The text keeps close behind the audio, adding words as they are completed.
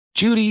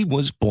Judy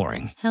was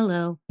boring.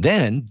 Hello.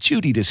 Then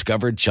Judy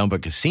discovered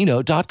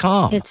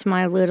ChumbaCasino.com. It's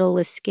my little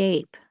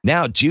escape.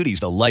 Now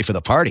Judy's the life of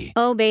the party.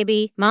 Oh,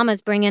 baby,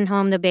 mama's bringing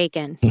home the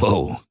bacon.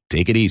 Whoa,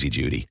 take it easy,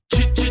 Judy.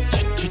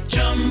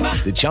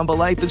 The Chumba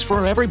life is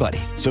for everybody.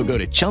 So go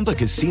to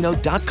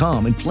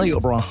ChumbaCasino.com and play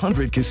over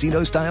 100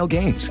 casino-style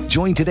games.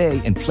 Join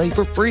today and play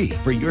for free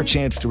for your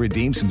chance to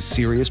redeem some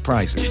serious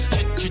prizes.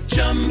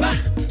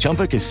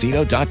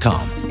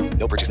 ChumbaCasino.com.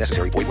 No purchase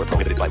necessary. Void where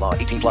prohibited by law.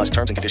 18 plus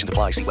terms and conditions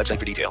apply. See website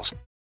for details.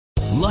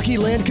 Lucky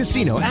Land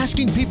Casino,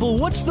 asking people,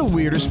 what's the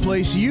weirdest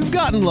place you've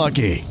gotten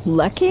lucky?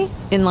 Lucky?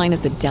 In line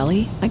at the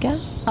deli, I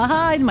guess?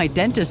 Aha, in my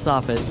dentist's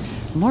office.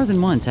 More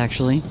than once,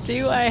 actually.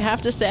 Do I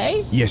have to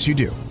say? Yes, you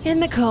do. In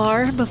the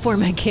car before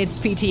my kids'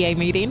 PTA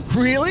meeting.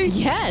 Really?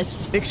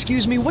 Yes.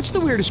 Excuse me, what's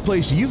the weirdest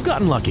place you've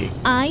gotten lucky?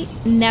 I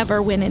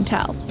never win and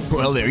tell.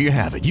 Well, there you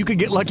have it. You can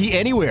get lucky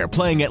anywhere,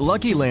 playing at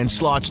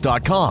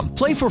LuckyLandSlots.com.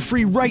 Play for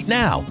free right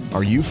now.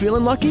 Are you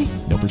feeling lucky?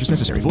 No purchase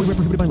necessary. Void where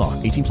prohibited by law.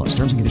 18 plus.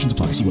 Terms and conditions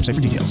apply. See website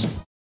for details.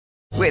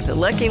 With the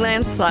Lucky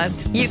Land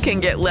Slots, you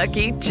can get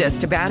lucky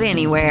just about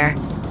anywhere.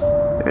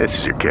 This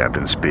is your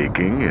captain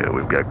speaking.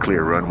 We've got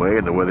clear runway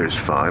and the weather's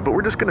fine, but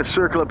we're just going to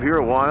circle up here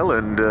a while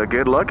and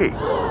get lucky.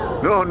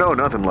 No,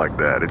 nothing like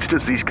that. It's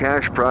just these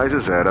cash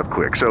prizes add up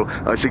quick. So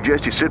I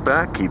suggest you sit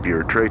back, keep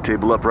your tray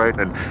table upright,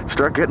 and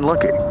start getting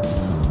lucky.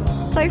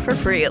 Play for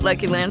free at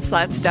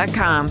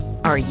LuckyLandSlots.com.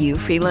 Are you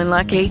feeling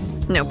lucky?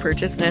 No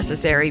purchase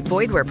necessary.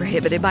 Void where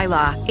prohibited by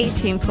law.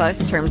 18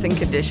 plus terms and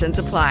conditions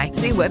apply.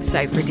 See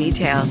website for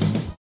details. I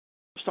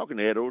was talking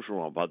to Ed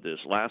Ogeron about this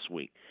last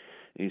week.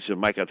 And he said,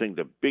 Mike, I think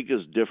the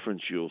biggest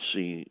difference you'll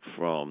see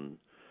from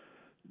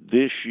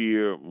this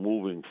year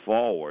moving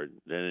forward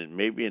than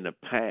maybe in the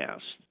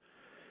past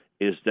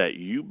is that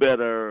you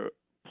better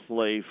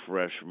play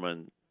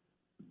freshmen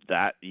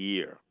that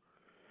year.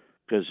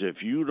 Because if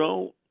you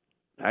don't,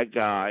 that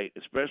guy,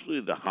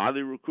 especially the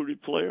highly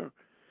recruited player,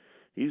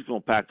 he's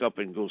going to pack up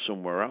and go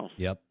somewhere else.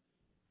 Yep.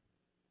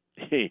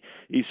 He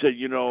said,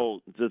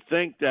 to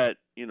think that,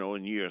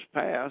 in years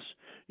past,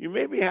 you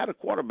maybe had a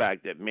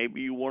quarterback that maybe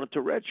you wanted to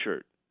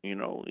redshirt,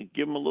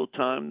 give him a little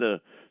time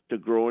to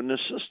grow in the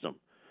system.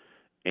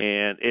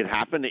 And it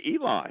happened to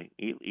Eli.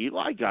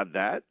 Eli got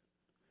that.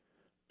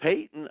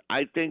 Peyton,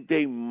 I think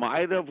they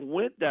might have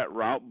went that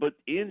route, but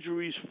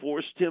injuries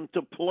forced him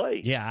to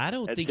play. Yeah, I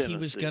don't think Tennessee. he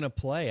was going to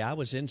play. I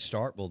was in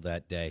Starkville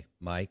that day,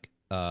 Mike.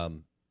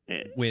 Then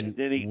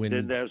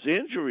there's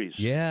injuries.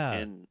 Yeah.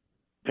 And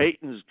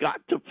Peyton's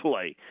got to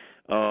play.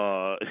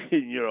 So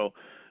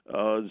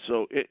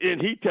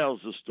he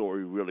tells the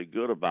story really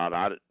good about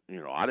I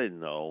didn't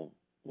know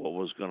what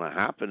was going to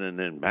happen, and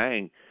then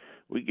bang,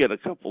 we get a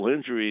couple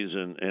injuries,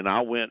 and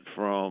I went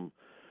from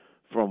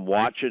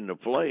watching to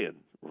playing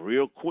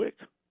real quick.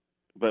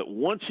 But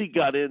once he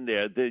got in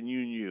there, then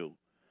you knew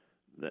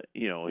that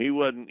he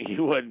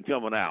wasn't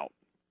coming out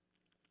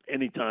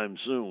anytime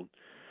soon,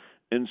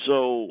 and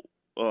so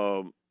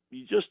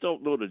you just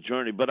don't know the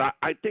journey. But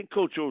I think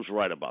Coach O's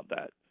right about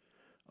that.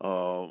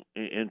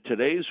 In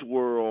today's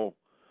world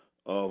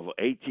of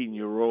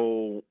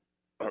 18-year-old,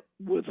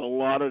 with a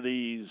lot of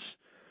these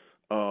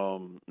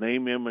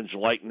name, image,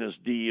 likeness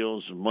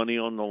deals, money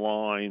on the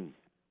line,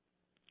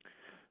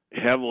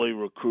 heavily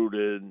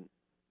recruited,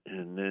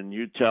 and then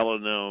you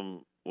telling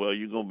them, well,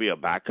 you're going to be a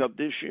backup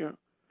this year?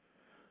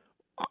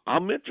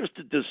 I'm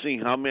interested to see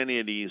how many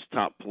of these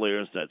top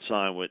players that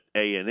sign with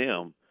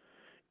A&M,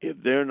 if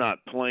they're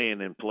not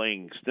playing and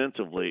playing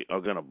extensively,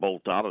 are going to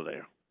bolt out of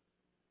there.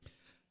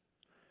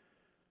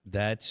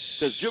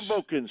 Because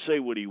Jimbo can say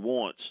what he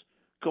wants.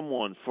 Come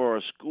on, for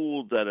a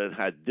school that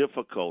had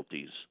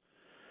difficulties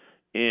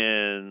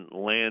in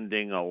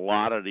landing a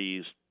lot of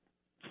these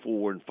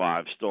 4- and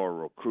 5-star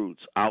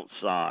recruits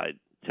outside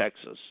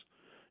Texas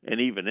and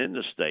even in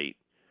the state,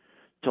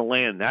 to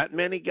land that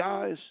many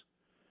guys,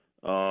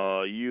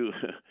 you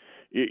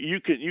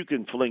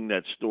can fling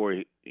that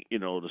story,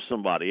 to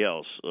somebody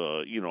else.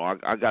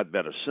 I got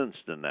better sense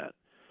than that.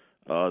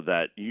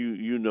 That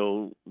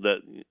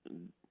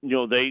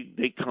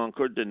they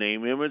conquered the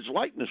name, image,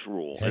 likeness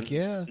rule. Heck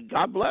yeah.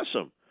 God bless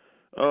them.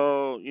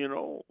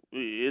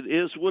 It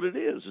is what it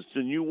is. It's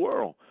a new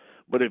world.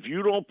 But if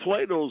you don't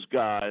play those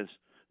guys,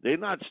 they're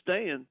not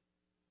staying.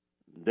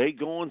 They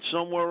going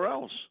somewhere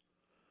else.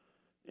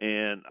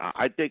 And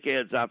I think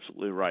Ed's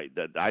absolutely right.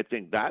 That I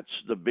think that's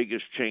the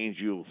biggest change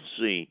you'll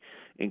see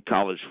in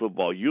college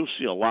football. You'll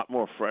see a lot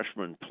more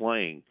freshmen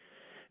playing.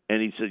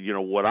 And he said,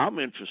 what I'm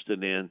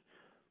interested in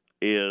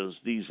is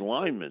these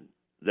linemen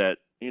that,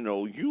 you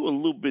a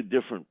little bit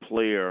different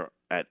player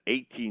at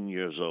 18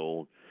 years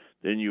old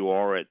than you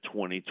are at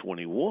 20,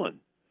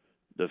 21.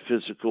 The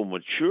physical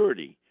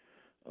maturity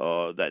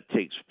that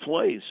takes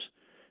place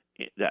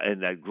in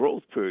that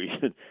growth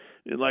period.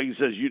 And like he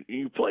says,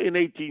 you play an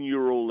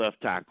 18-year-old left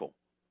tackle,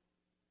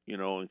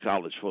 in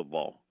college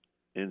football,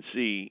 and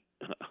see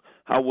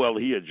how well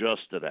he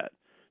adjusts to that.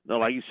 Now,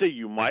 like you say,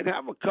 you might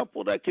have a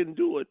couple that can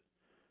do it,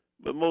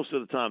 but most of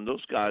the time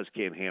those guys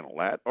can't handle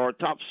that. Or a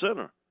top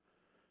center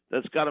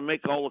that's got to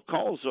make all the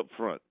calls up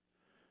front.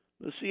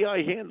 Let's see how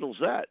he handles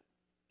that.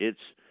 It's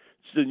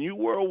the new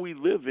world we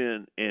live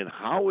in and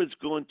how it's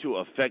going to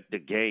affect the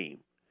game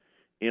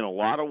in a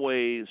lot of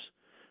ways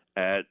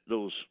at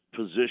those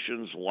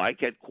positions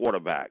like at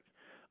quarterback,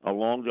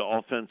 along the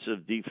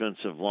offensive,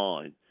 defensive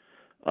line.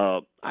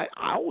 I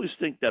always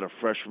think that a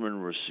freshman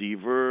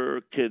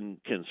receiver can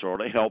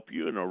sort of help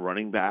you in a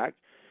running back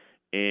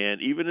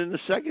and even in the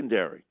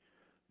secondary.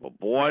 But,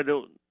 boy,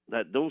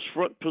 those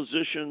front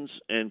positions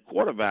and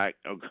quarterback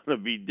are going to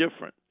be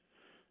different.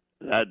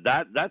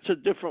 That's a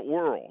different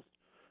world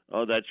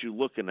that you're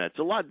looking at. It's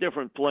a lot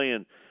different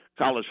playing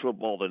college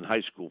football than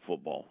high school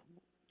football.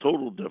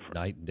 Total different.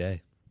 Night and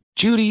day.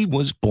 Judy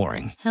was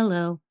boring.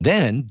 Hello.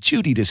 Then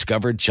Judy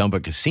discovered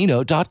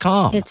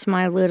ChumbaCasino.com. It's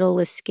my little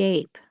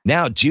escape.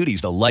 Now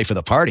Judy's the life of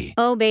the party.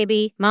 Oh,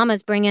 baby,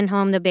 mama's bringing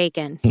home the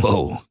bacon.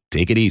 Whoa,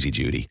 take it easy,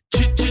 Judy.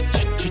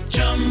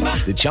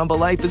 The Chumba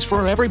life is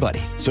for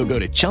everybody. So go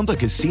to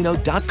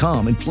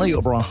ChumbaCasino.com and play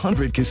over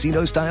 100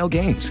 casino-style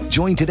games.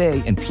 Join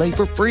today and play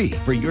for free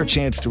for your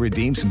chance to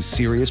redeem some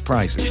serious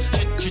prizes.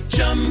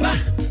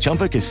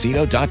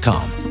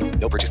 ChumbaCasino.com.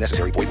 No purchase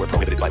necessary. Void where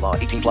prohibited by law.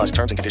 18 plus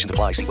terms and conditions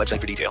apply. See website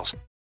for details.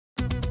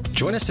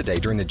 Join us today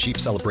during the Jeep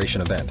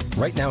Celebration event.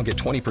 Right now, get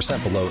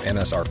 20% below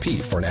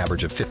MSRP for an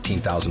average of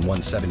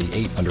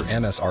 $15,178 under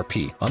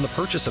MSRP on the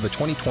purchase of a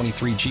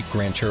 2023 Jeep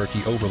Grand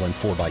Cherokee Overland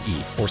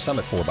 4xE or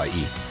Summit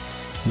 4xE.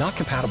 Not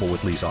compatible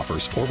with lease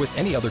offers or with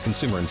any other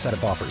consumer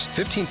incentive offers.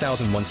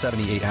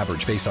 $15,178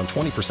 average based on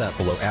 20%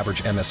 below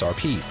average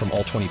MSRP from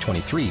all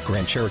 2023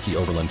 Grand Cherokee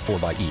Overland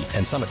 4xE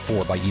and Summit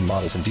 4xE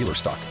models in dealer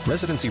stock.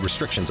 Residency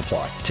restrictions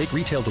apply. Take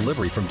retail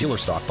delivery from dealer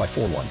stock by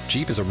 4/1.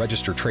 Jeep is a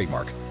registered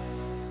trademark.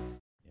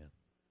 Yeah.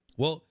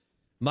 Well,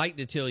 Mike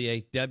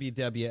Detillier,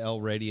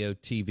 WWL Radio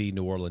TV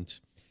New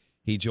Orleans.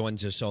 He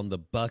joins us on the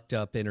Bucked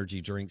Up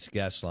Energy Drinks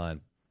guest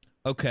line.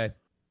 Okay.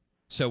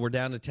 So we're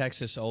down to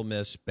Texas, Ole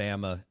Miss,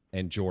 Bama,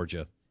 and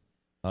Georgia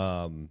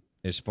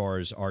as far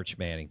as Arch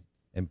Manning.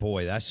 And,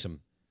 boy, that's some,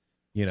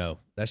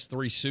 that's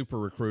three super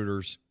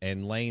recruiters,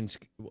 and Lane's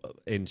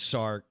and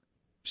Sark,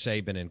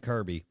 Saban, and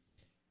Kirby.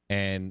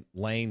 And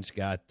Lane's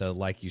got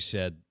like you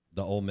said,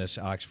 the Ole Miss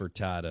Oxford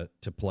tie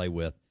to play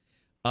with.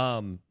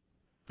 I'm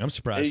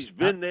surprised. He's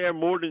been there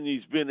more than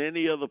he's been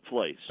any other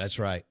place. That's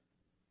right.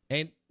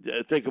 And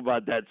think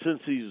about that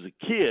since he's a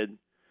kid.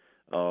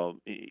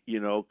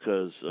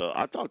 Because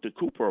I talked to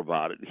Cooper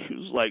about it. He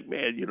was like,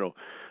 man,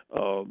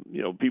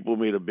 people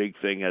made a big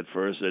thing at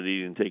first that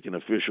he didn't take an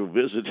official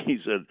visit. He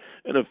said,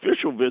 an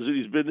official visit,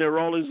 he's been there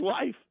all his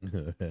life.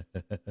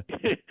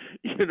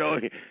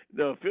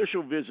 The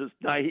official visits,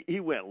 now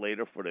he went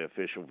later for the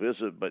official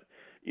visit, but,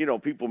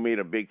 people made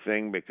a big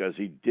thing because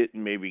he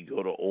didn't maybe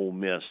go to Ole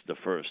Miss the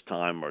first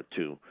time or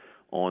two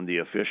on the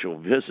official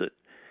visit.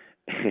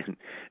 And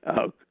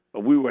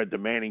we were at the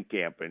Manning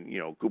camp, and,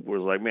 Cooper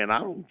was like, man, I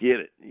don't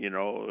get it.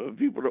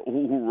 People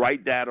who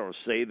write that or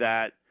say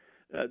that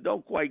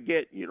don't quite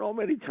get, how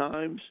many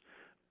times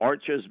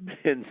Arch has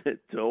been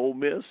to Ole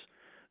Miss,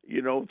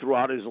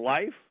 throughout his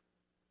life?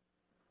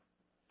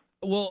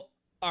 Well,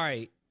 all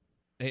right.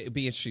 It'd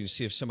be interesting to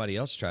see if somebody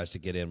else tries to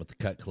get in with the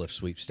Cutcliffe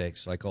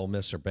sweepstakes like Ole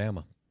Miss or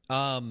Bama.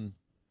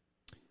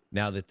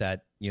 Now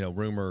that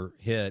rumor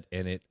hit,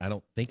 and I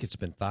don't think it's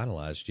been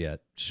finalized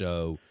yet,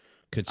 so –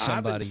 could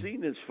somebody? I haven't seen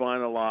this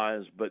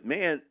finalized, but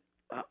man,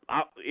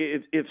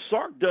 if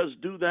Sark does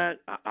do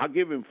that, I'll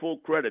give him full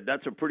credit.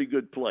 That's a pretty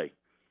good play.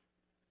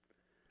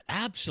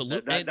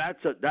 Absolutely,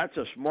 that's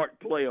a smart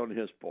play on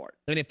his part.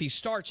 And if he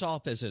starts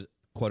off as a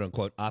quote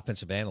unquote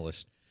offensive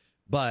analyst,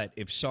 but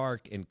if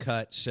Sark and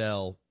Cut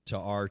sell to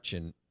Arch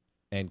and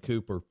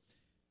Cooper,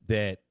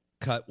 that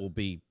Cut will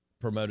be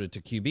promoted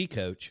to QB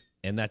coach,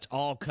 and that's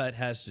all Cut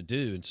has to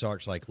do. And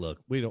Sark's like,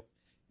 look, we don't.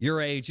 Your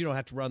age, you don't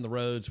have to run the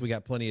roads. We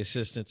got plenty of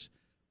assistants.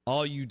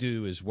 All you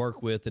do is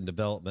work with and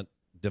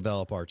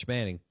develop Arch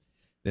Manning.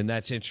 Then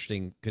that's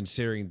interesting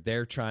considering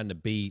they're trying to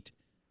beat,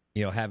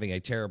 having a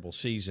terrible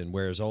season,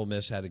 whereas Ole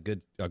Miss had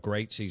a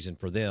great season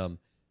for them.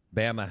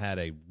 Bama had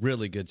a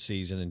really good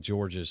season, and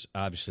Georgia's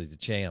obviously the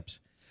champs.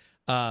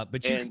 But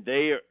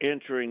they are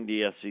entering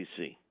the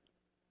SEC.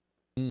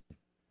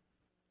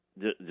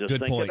 Just good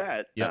think point. of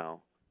that Yep.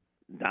 now.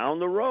 Down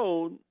the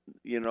road,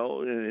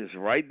 and it's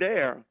right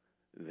there.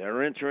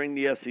 They're entering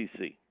the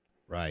SEC.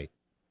 Right.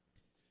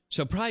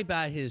 So probably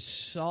by his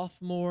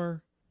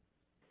sophomore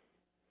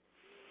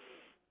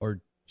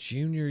or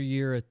junior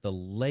year at the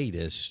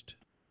latest,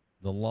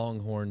 the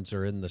Longhorns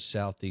are in the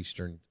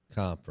Southeastern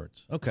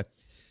Conference. Okay.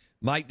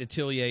 Mike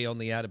Detillier on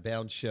the Out of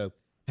Bounds show.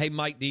 Hey,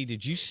 Mike D,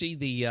 did you see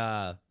the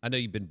I know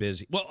you've been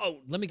busy.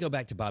 Well, let me go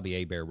back to Bobby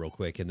Hebert real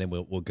quick, and then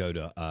we'll go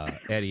to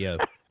Eddie O.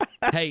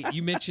 Hey,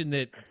 you mentioned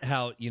that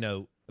how,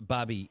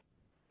 Bobby,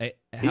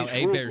 how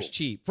Hebert's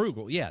cheap.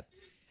 Frugal, yeah.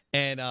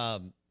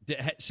 And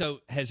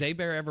so has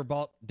Hebert ever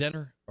bought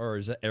dinner, or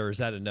is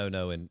that a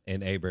no in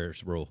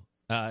Hebert's world?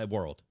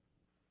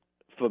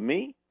 For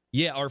me?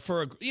 Yeah, or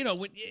for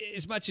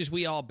as much as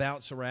we all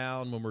bounce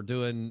around when we're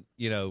doing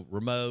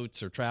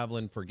remotes or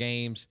traveling for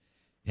games,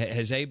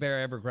 has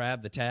Hebert ever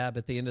grabbed the tab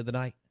at the end of the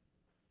night?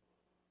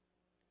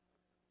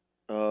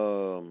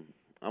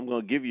 I'm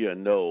going to give you a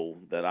no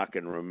that I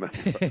can remember.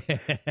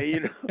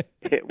 You know,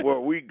 where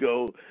we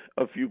go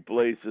a few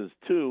places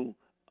too,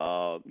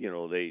 you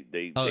know, they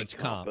it's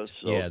compass.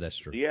 comped. Yeah, that's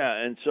true. Yeah,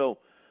 and so,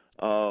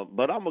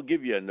 but I'm going to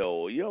give you a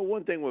no. You know,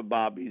 one thing with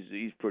Bob,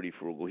 he's pretty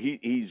frugal.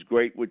 He's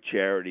great with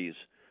charities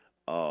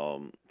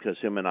because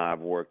him and I have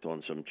worked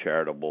on some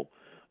charitable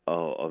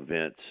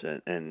events,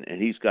 and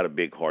he's got a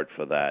big heart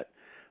for that.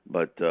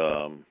 But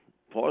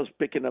as far as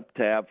picking up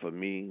tab for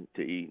me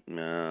to eat,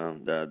 nah,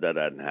 that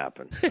hadn't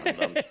happened.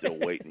 I'm still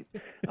waiting.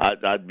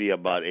 I'd be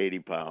about 80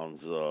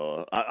 pounds.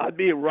 I'd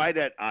be right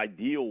at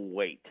ideal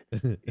weight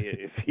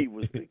if he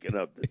was picking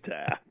up the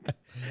tab.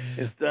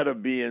 Instead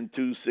of being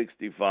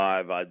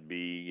 265, I'd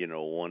be,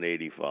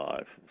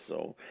 185.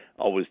 So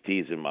I always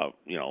tease him. I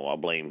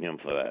blame him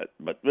for that.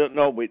 But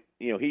no,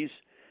 he's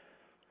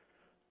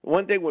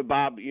one thing with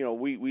Bob.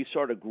 We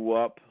sort of grew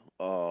up.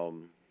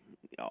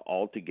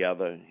 All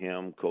together,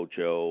 him, Coach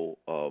O,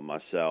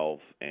 myself,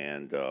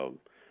 and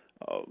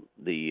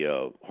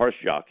the horse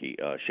jockey,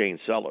 Shane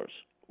Sellers.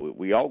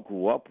 We all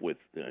grew up with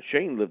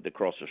Shane lived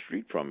across the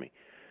street from me.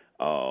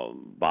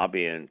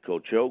 Bobby and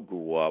Coach O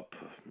grew up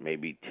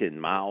maybe 10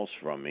 miles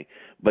from me,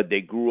 but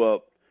they grew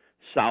up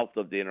south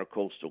of the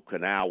Intercoastal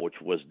Canal,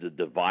 which was the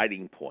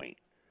dividing point.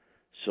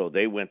 So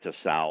they went to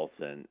South,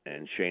 and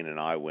Shane and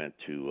I went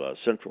to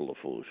Central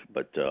Lafourche.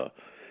 But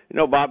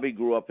Bobby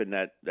grew up in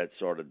that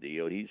sort of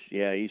deal. He's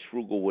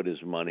frugal with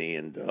his money,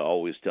 and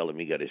always tell him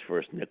he got his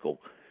first nickel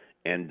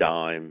and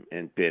dime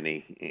and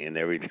penny and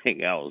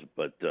everything else.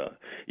 But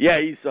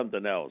he's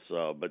something else.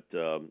 But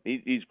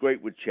he's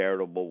great with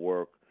charitable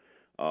work.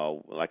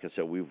 Like I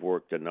said, we've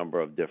worked a number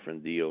of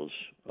different deals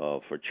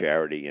for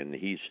charity, and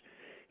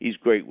he's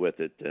great with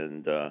it.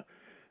 And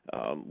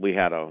we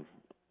had a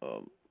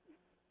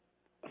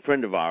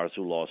friend of ours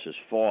who lost his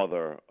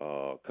father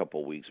a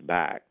couple of weeks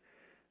back.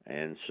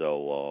 And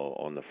so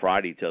on the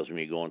Friday, he tells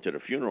me going to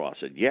the funeral. I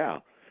said, yeah.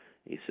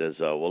 He says,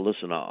 well,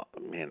 listen,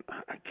 man,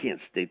 I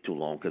can't stay too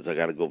long because I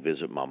got to go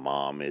visit my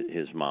mom.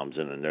 His mom's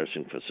in a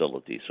nursing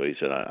facility. So he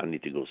said, I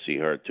need to go see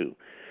her too.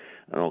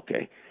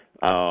 Okay.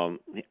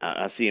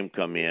 I see him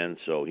come in,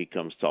 so he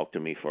comes talk to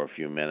me for a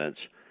few minutes.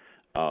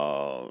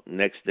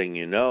 Next thing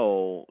you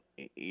know,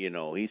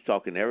 he's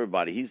talking to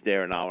everybody. He's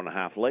there an hour and a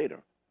half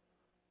later.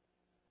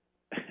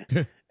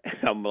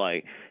 I'm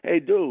like, hey,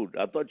 dude,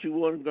 I thought you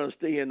weren't going to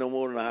stay here no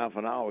more than a half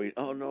an hour.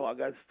 Oh, no, I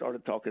got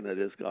started talking to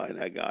this guy and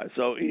that guy.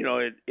 So,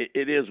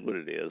 it is what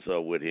it is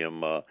with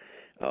him.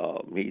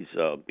 He's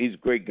a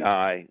great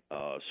guy,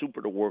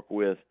 super to work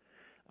with.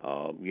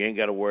 You ain't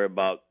got to worry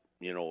about,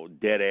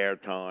 dead air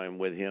time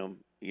with him,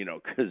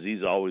 because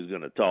he's always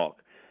going to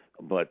talk.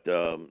 But,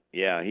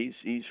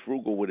 he's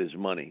frugal with his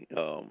money.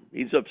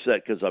 He's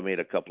upset because I made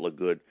a couple of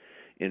good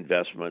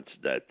investments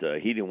that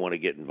he didn't want to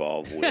get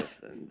involved with,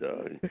 and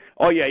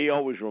he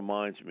always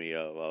reminds me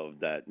of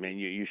that. Man,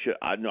 you should.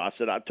 I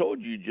said I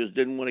told you just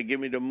didn't want to give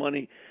me the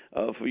money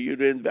for you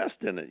to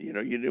invest in it. You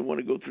didn't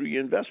want to go through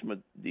your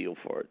investment deal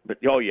for it. But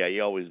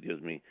he always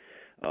gives me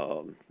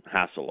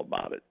hassle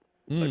about it.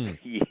 But,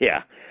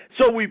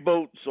 so we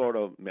both sort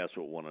of mess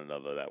with one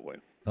another that way.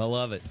 I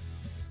love it.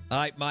 All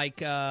right,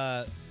 Mike.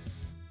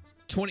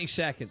 20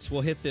 seconds.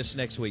 We'll hit this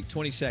next week.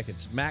 20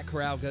 seconds. Matt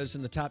Corral goes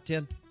in the top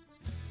 10.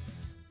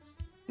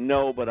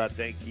 No, but I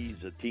think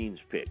he's a team's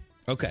pick.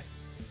 Okay,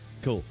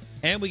 cool.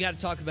 And we got to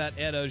talk about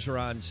Ed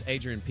Ogeron's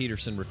Adrian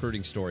Peterson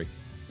recruiting story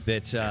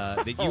that you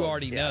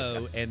already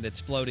know and that's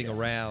floating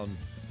around.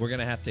 We're going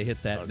to have to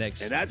hit that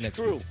next. And that's next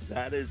true. week.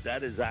 That is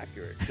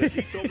accurate.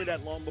 He told me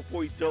that long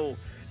before he told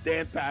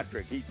Dan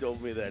Patrick. He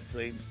told me that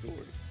same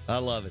story. I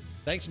love it.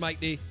 Thanks, Mike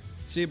D.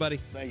 See you, buddy.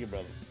 Thank you,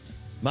 brother.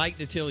 Mike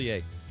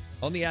Detillier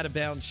on the Out of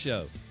Bounds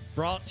Show,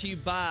 brought to you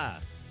by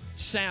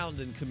Sound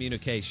and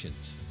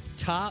Communications.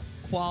 Top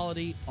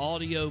quality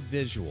audio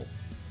visual,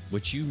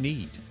 which you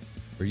need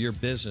for your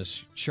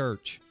business,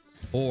 church,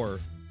 or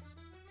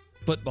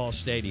football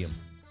stadium,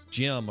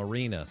 gym,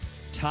 arena.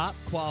 Top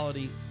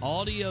quality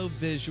audio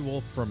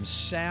visual from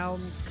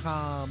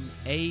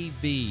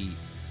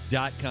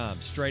SoundcomAV.com.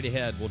 Straight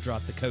ahead, we'll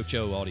drop the Coach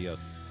O audio.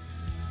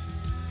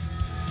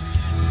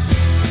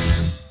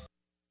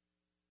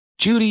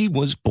 Judy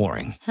was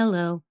boring.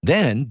 Hello.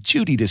 Then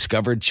Judy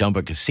discovered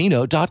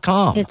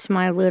ChumbaCasino.com. It's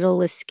my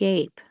little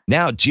escape.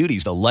 Now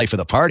Judy's the life of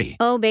the party.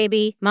 Oh,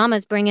 baby,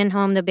 mama's bringing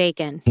home the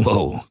bacon.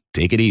 Whoa,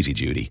 take it easy,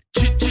 Judy.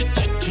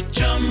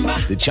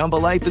 The Chumba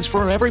life is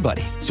for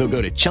everybody. So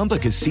go to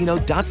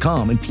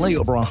ChumbaCasino.com and play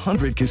over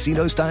 100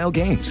 casino-style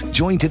games.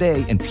 Join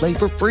today and play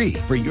for free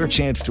for your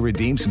chance to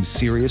redeem some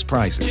serious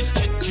prizes.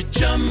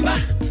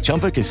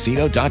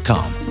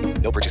 ChumbaCasino.com.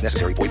 No purchase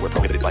necessary. Void where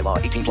prohibited by law.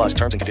 18+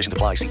 terms and conditions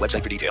apply. See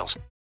website for details.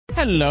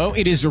 Hello,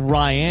 it is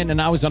Ryan,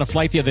 and I was on a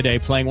flight the other day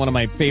playing one of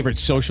my favorite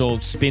social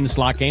spin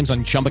slot games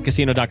on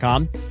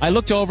ChumbaCasino.com. I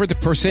looked over at the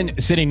person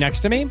sitting next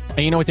to me, and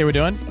you know what they were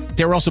doing?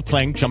 They were also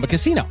playing Chumba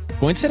Casino.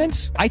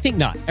 Coincidence? I think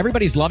not.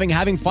 Everybody's loving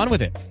having fun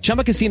with it.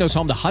 Chumba Casino is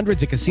home to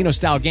hundreds of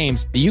casino-style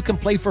games that you can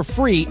play for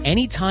free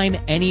anytime,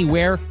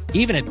 anywhere,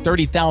 even at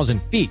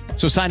 30,000 feet.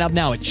 So sign up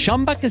now at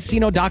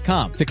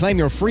ChumbaCasino.com to claim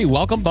your free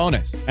welcome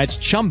bonus. That's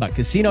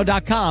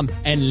ChumbaCasino.com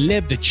and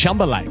live the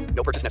Chumba life.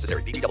 No purchase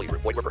necessary. VGW.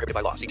 Void where prohibited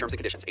by law. See terms and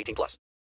conditions. 18+.